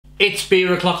It's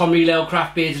beer o'clock on Real Ale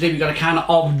Craft Beer. Today we've got a can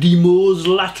of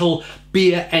Demoersleutel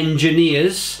Beer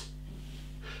Engineers.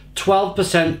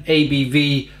 12%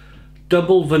 ABV,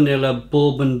 double vanilla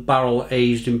bourbon barrel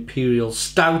aged Imperial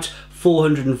Stout,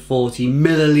 440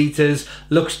 millilitres.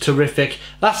 Looks terrific.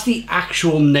 That's the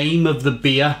actual name of the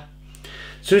beer.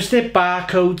 So it's their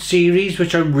Barcode series,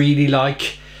 which I really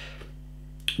like.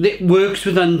 It works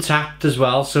with Untapped as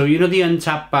well. So you know the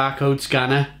Untapped barcode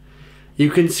scanner? You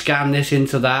can scan this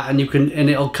into that and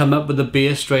it'll come up with the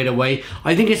beer straight away.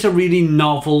 I think it's a really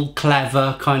novel,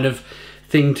 clever kind of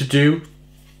thing to do.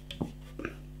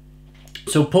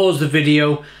 So pause the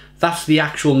video. That's the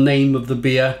actual name of the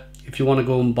beer if you want to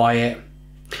go and buy it.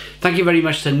 Thank you very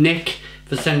much to Nick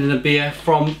for sending the beer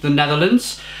from the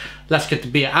Netherlands. Let's get the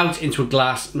beer out into a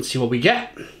glass and see what we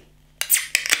get.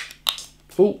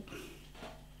 Oh,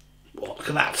 look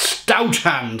at that stout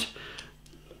hand.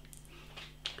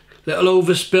 Little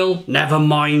overspill, never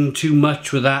mind too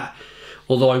much with that.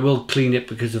 Although I will clean it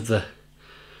because of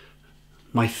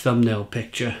my thumbnail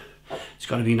picture. It's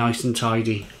got to be nice and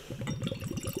tidy.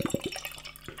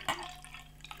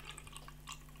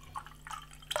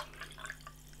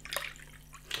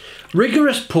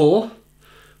 Rigorous pour.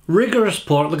 Rigorous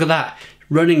pour. Look at that.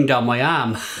 Running down my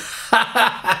arm.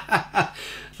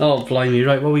 Oh, blimey.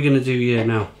 Right, what are we going to do here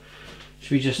now?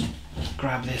 Should we just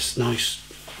grab this nice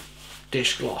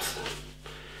dishcloth?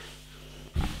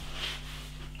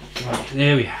 Right,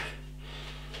 there we are.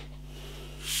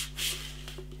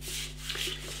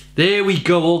 There we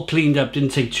go, all cleaned up.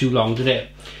 Didn't take too long, did it?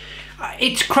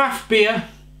 It's craft beer.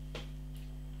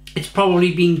 It's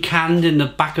probably been canned in the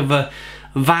back of a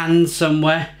van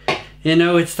somewhere. You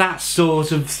know, it's that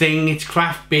sort of thing. It's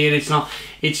craft beer.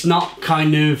 It's not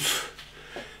kind of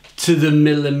to the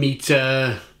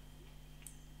millimeter,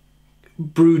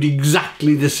 brewed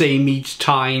exactly the same each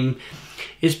time.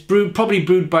 It's probably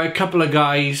brewed by a couple of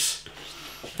guys.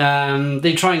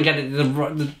 They try and get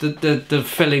it the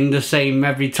filling the same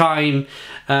every time.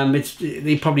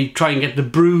 They probably try and get the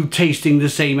brew tasting the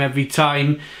same every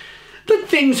time. But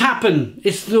things happen.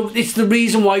 It's the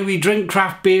reason why we drink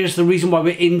craft beer. It's the reason why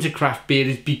we're into craft beer,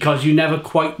 is because you never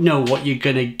quite know what you're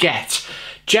gonna get.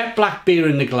 Jet black beer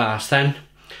in the glass then.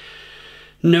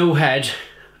 No head.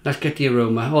 Let's get the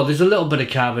aroma. Oh, there's a little bit of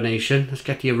carbonation. Let's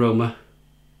get the aroma.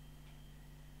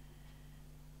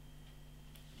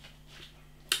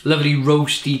 Lovely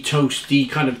roasty, toasty,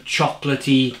 kind of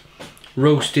chocolatey,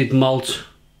 roasted malt.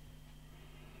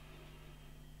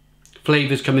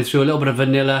 Flavours coming through, a little bit of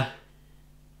vanilla.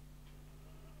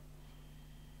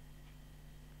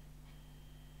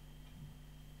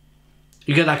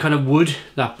 You get that kind of wood,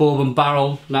 that bourbon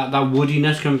barrel, that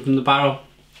woodiness coming from the barrel.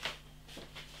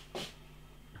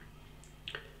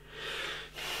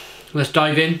 Let's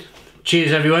dive in.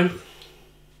 Cheers, everyone.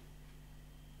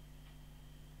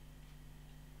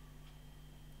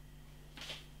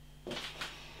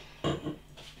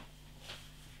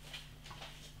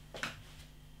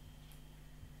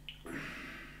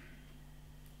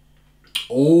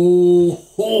 Oh,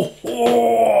 ho,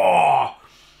 ho.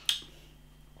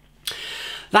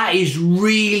 That is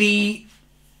really,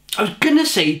 I was gonna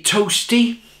say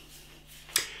toasty.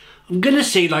 I'm gonna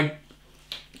say like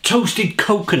toasted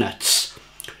coconuts.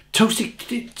 Toasted,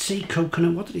 did it say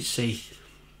coconut? What did it say?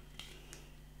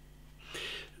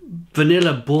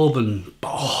 Vanilla bourbon.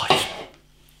 Oh,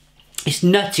 it's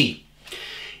nutty.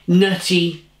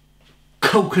 Nutty,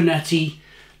 coconutty,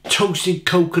 toasted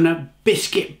coconut,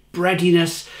 biscuit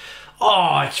breadiness.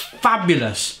 Oh, it's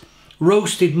fabulous.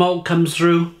 Roasted malt comes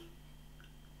through.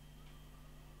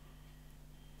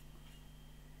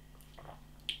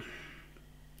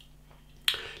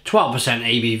 %12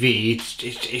 ABV.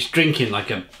 It's drinking like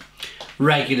a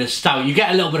regular stout. You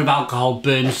get a little bit of alcohol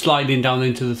burn sliding down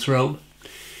into the throat,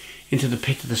 into the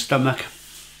pit of the stomach.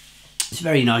 It's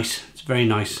very nice. It's very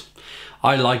nice.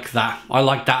 I like that. I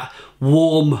like that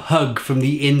warm hug from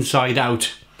the inside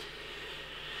out.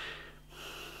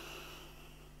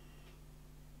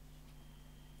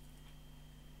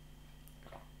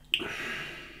 A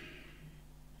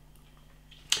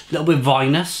little bit of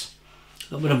vinous.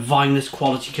 A little bit of vinous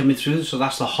quality coming through, so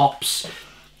that's the hops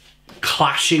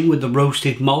clashing with the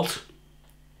roasted malt.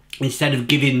 Instead of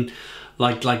giving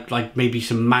like maybe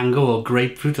some mango or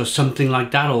grapefruit or something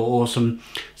like that, or some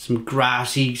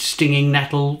grassy stinging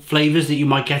nettle flavours that you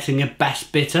might get in your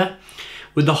best bitter.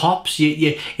 With the hops,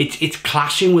 it's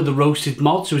clashing with the roasted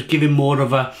malt, so it's giving more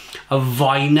of a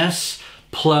vinous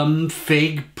plum,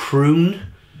 fig,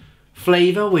 prune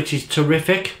flavour, which is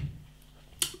terrific.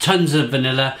 Tons of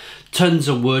vanilla, tons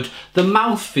of wood. The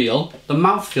mouthfeel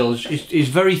is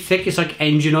very thick. It's like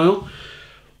engine oil.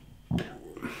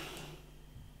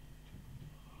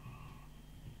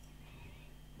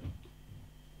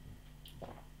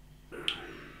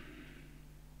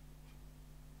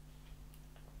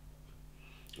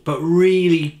 but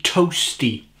really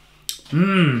toasty.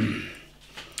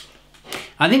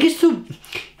 I think it's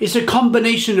a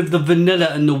combination of the vanilla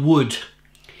and the wood.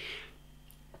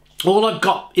 All I've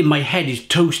got in my head is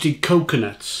toasted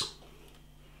coconuts.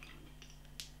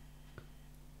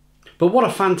 But what a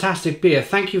fantastic beer.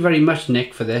 Thank you very much,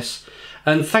 Nick, for this.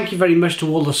 And thank you very much to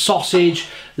all the sausage,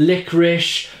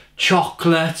 licorice,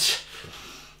 chocolate,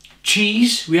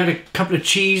 cheese. We had a couple of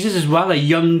cheeses as well, a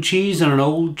young cheese and an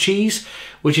old cheese,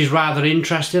 which is rather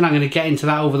interesting. I'm going to get into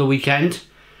that over the weekend.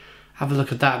 Have a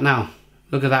look at that now.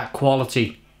 Look at that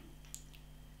quality.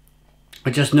 I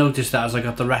just noticed that as I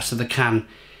got the rest of the can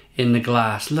in the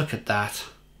glass. Look at that.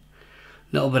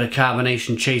 Little bit of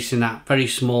carbonation chasing that very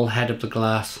small head of the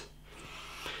glass.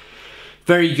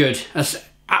 Very good.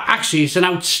 Actually, it's an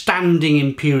outstanding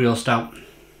Imperial Stout.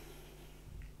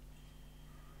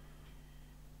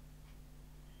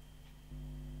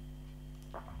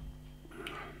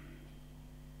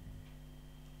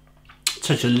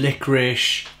 Touch of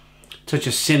licorice, touch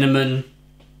of cinnamon,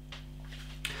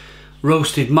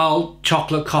 roasted malt,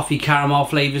 chocolate, coffee, caramel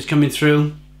flavours coming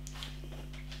through.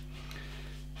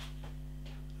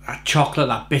 That chocolate,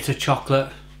 that bitter chocolate,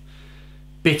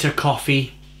 bitter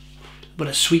coffee, but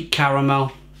a sweet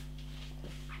caramel.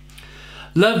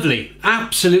 Lovely,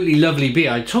 absolutely lovely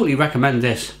beer. I totally recommend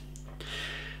this.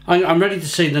 I'm ready to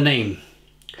say the name.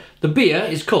 The beer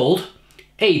is called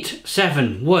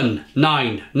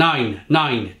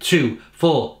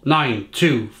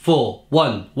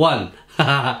 8719992492411.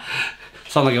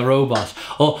 Sound like a robot.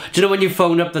 Or do you know when you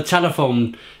phone up the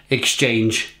telephone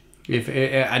exchange,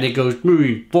 and it goes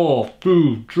 3, 4,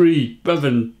 2, 3,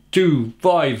 7, 2,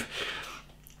 5.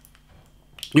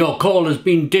 Your call has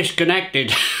been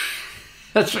disconnected.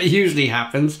 That's what usually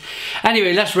happens.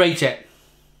 Anyway, let's rate it.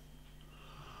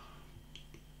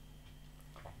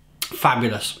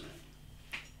 Fabulous.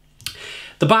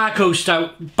 The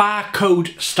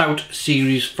Barcode Stout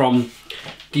series from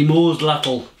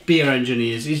Demoersleutel Beer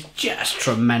Engineers is just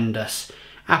tremendous.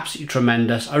 Absolutely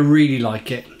tremendous. I really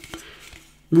like it.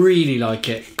 Really like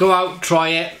it. Go out, try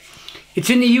it.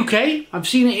 It's in the UK. I've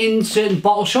seen it in certain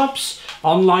bottle shops,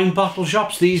 online bottle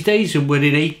shops these days, and we're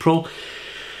in April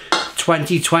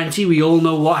 2020. We all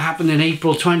know what happened in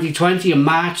April 2020 and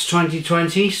March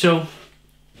 2020, so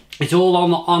it's all on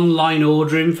the online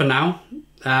ordering for now.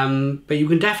 But you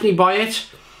can definitely buy it.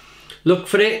 Look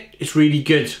for it. It's really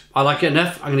good. I like it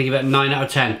enough. I'm going to give it a 9 out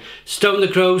of 10. Stone the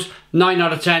Crows, 9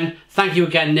 out of 10. Thank you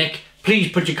again, Nick.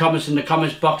 Please put your comments in the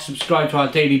comments box. Subscribe to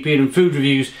our daily beer and food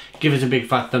reviews. Give us a big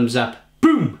fat thumbs up.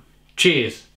 Boom! Cheers.